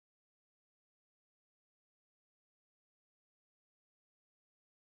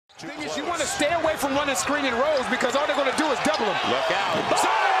Thing is, you want to stay away from running screening rolls because all they're going to do is double them. Look out.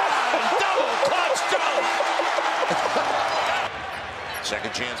 Double clutch dunk.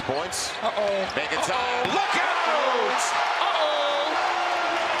 Second chance points. Make it time. Look out.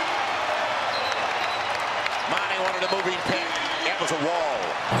 Monty wanted a moving pick. That was a wall.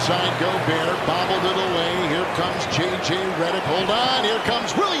 Side Gobert bobbled it away. Here comes J.J. Redick. Hold on. Here comes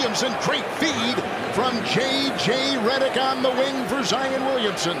Williamson. Great feed from J.J. Redick on the wing for Zion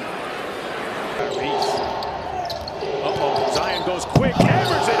Williamson. Zion goes quick.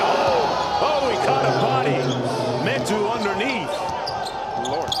 Hammers it. Oh, he caught a body. Meant to underneath.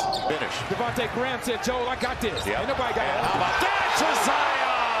 Lord. Finish. Devontae Graham said, Joel, I got this. Yep. Ain't nobody got it. How about that to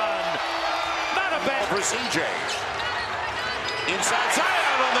Zion? Not a bad for CJ. Inside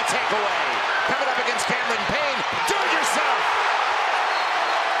Zion on the takeaway. Coming up against Cameron Payne. Do it yourself.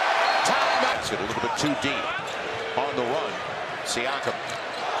 Time out. A little bit too deep. On the run. Siakam.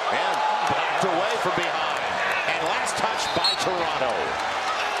 And blocked away from behind. And last touch by Toronto.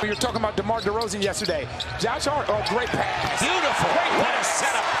 We were talking about DeMar DeRozan yesterday. Josh Hart, great pass. Beautiful. What a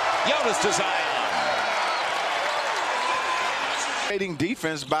setup. Jonas to Zion.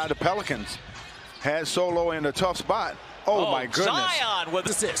 Defense by the Pelicans. Had Solo in a tough spot. Oh my goodness. Zion with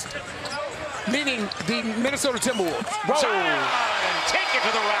assist. Meaning the Minnesota Timberwolves. Whoa. Zion, take it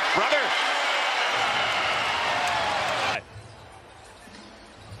to the rack, brother.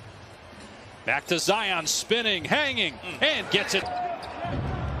 Back to Zion, spinning, hanging, and gets it.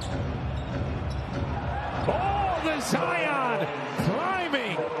 Ball to Zion,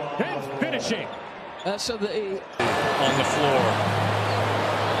 climbing and finishing. So the on the floor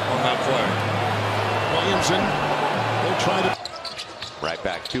on that play. Williamson will try to. Right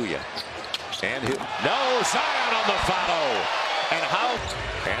back to you. And no, Zion on the follow. And how?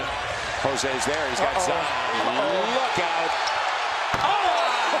 And Jose's there. He's got Zion. Look out.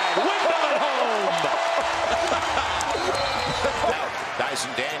 Oh, windmill at home.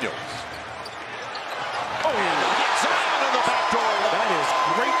 Dyson Daniels. Zion on the back door. That is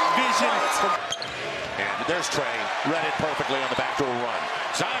great vision. And there's Trey. Read it perfectly on the backdoor run.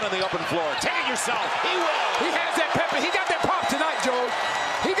 Zion on the open floor. Take it yourself. He will. He has that pepper. He got that pop tonight, Joe.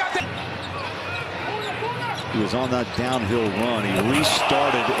 He got that. He was on that downhill run. He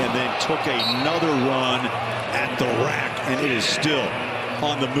restarted and then took another run at the rack, and it is still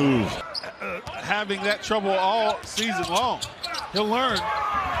on the move. Having that trouble all season long. He'll learn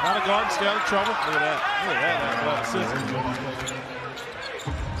how to guard and stay out of trouble. Look at that. Look at that.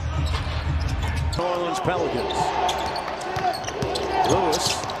 New Orleans Pelicans.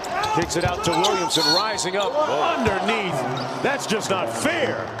 Lewis kicks it out to Williamson, rising up underneath. That's just not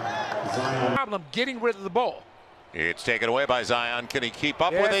fair. Problem getting rid of the ball. It's taken away by Zion. Can he keep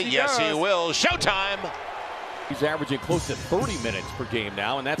up with it? Yes, he will. Showtime. He's averaging close to 30 minutes per game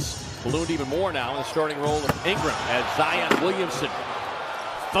now, and that's ballooned even more now in the starting role of Ingram as Zion Williamson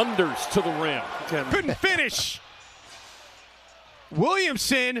thunders to the rim. Couldn't finish.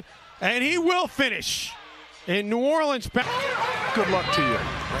 Williamson, and he will finish in New Orleans. Good luck to you.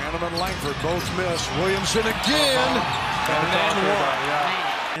 Brandon and Langford both miss. Williamson again. And then one.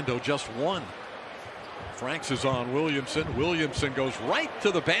 Orlando just one. Franks is on Williamson. Williamson goes right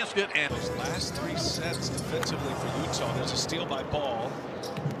to the basket. And those last 3 sets defensively for Utah, there's a steal by Ball.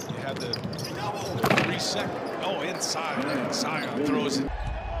 You had the 3-second. Oh, inside. And Zion throws it.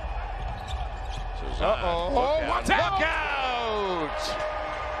 So Zion, look out!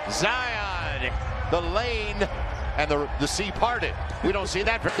 Zion, the lane, and the sea parted. We don't see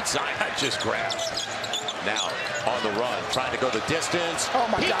that. Zion just grabbed. Now on the run, trying to go the distance. Oh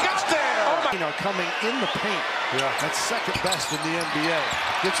my God. He got there! Oh my. You know, coming in the paint. Yeah, that's second best in the NBA.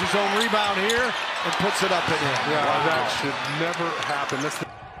 Gets his own rebound here and puts it up and in. Yeah, that should never happen.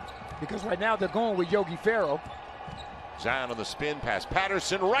 Because right now they're going with Yogi Ferrell. Zion on the spin pass.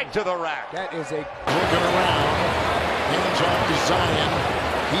 Patterson right to the rack. That is a Looking around. Hands off to Zion.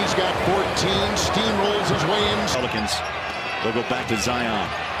 He's got 14. Steamrolls his way in. Pelicans, they'll go back to Zion.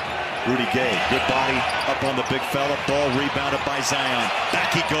 Rudy Gay, good body up on the big fella. Ball rebounded by Zion.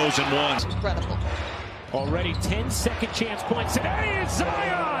 Back he goes and one. Incredible. Already 10 second chance points. Today is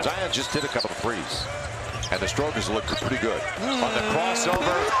Zion. Zion just hit a couple of threes. And the strokers look pretty good. On the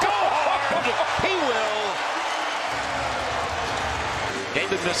crossover. Go hard! He will! They've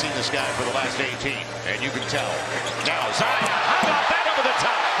been missing this guy for the last 18. And you can tell. Now Zion, how about that over the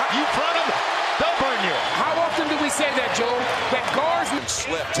top? You front him, they'll burn you. How often do we say that, Joe? That guards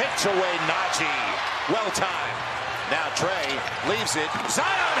slip takes away Najee. Well timed. Now Trey leaves it.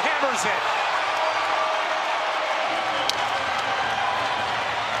 Zion hammers it.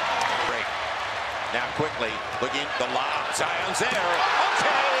 Break. Now quickly looking the lob. Zion's there.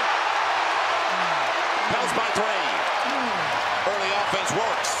 Okay. Pels by 3. Early offense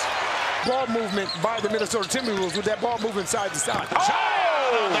works. Ball movement by the Minnesota Timberwolves with that ball moving side to side.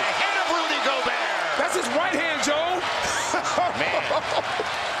 Oh! On the head of Rudy Gobert. That's his right hand, Joe. Man.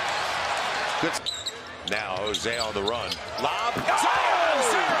 Good. Now Jose on the run. Lob. Zion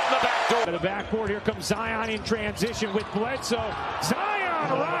on the back door. To the backboard, here comes Zion in transition with Bledsoe.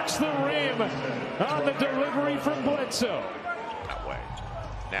 Zion rocks the rim on the delivery from Bledsoe. That way.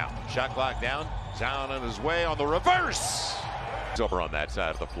 Now, shot clock down. Zion on his way on the reverse. He's over on that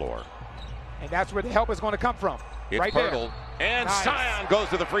side of the floor. And that's where the help is going to come from. It's right Pirtle. there. And nice. Zion goes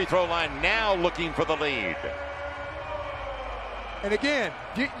to the free throw line, now looking for the lead. And again,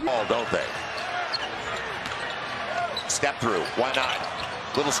 Oh, don't they? Step through. Why not?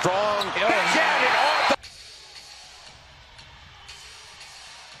 Little strong.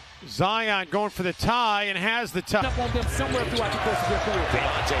 Zion going for the tie and has the tie. Up on them somewhere throughout the course of their career.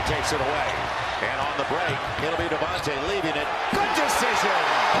 Devontae takes it away. And on the break, it'll be Devontae leaving it. Good decision.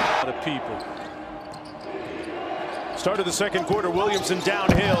 A lot of people. Start of the second quarter, Williamson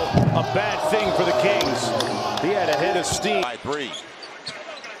downhill. A bad thing for the Kings. He had a head of steam. By 3.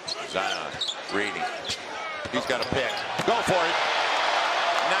 Zion reading. He's got a pick. Go for it.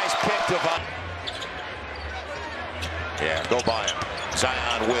 Nice pick, Devon. Yeah, go by him.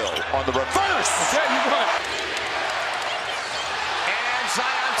 Zion will on the reverse. I'll tell you what. And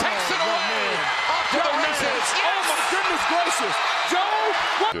Zion takes it away. Off to the races. Yes. Oh my goodness gracious. Joe.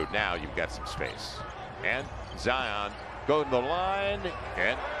 What? Dude, now you've got some space. And Zion go to the line.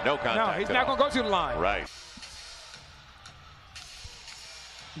 And no contact. No, he's not going to go to the line. Right.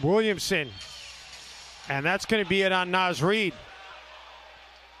 Williamson. And that's going to be it on Naz Reid.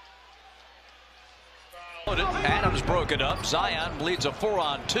 Adams broke it up. Zion bleeds a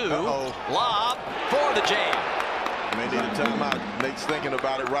 4-on-2. Lob for the jam. May need a timeout. Nate's thinking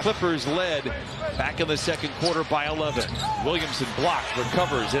about it right. Clippers led back in the second quarter by 11. Williamson blocked,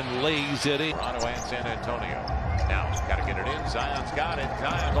 recovers, and lays it in. Toronto and San Antonio. Now, got to get it in. Zion's got it.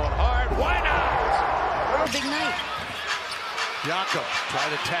 Zion going hard. Why not? Big night. Jakob try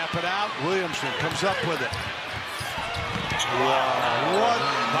to tap it out. Williamson comes up with it. Wow. What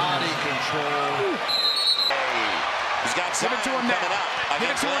body control. He's got Zion coming up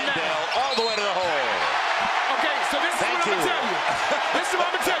against Landale all the way to the hole. Okay, so this is what I'm going to tell you. This is what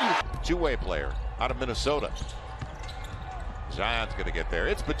I'm going to tell you. Two-way player out of Minnesota. Zion's going to get there.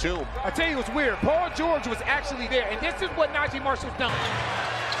 It's Batum. I tell you what's weird. Paul George was actually there, and this is what Najee Marshall's done.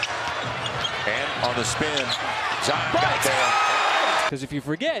 And on the spin, Zion got there. Because if you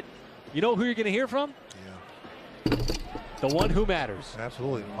forget, you know who you're going to hear from? Yeah. The one who matters.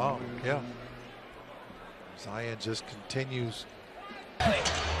 Absolutely. Oh, yeah. Zion just continues.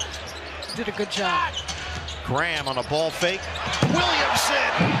 Did a good job. Graham on a ball fake.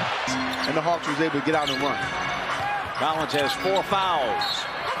 Williamson! And the Hawks was able to get out and run. Collins has 4 fouls.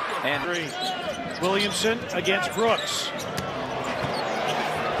 And 3. Williamson against Brooks.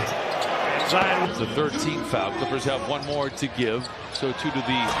 And Zion. It's a 13th foul. Clippers have one more to give. So 2 to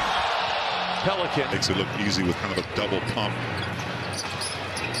the Pelicans. Makes it look easy with kind of a double pump.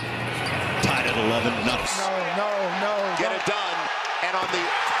 tied at 11. Nuts. No. Get it done. And on the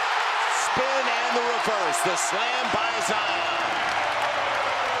spin and the reverse, the slam by Zion.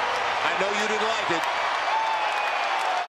 I know you didn't like it.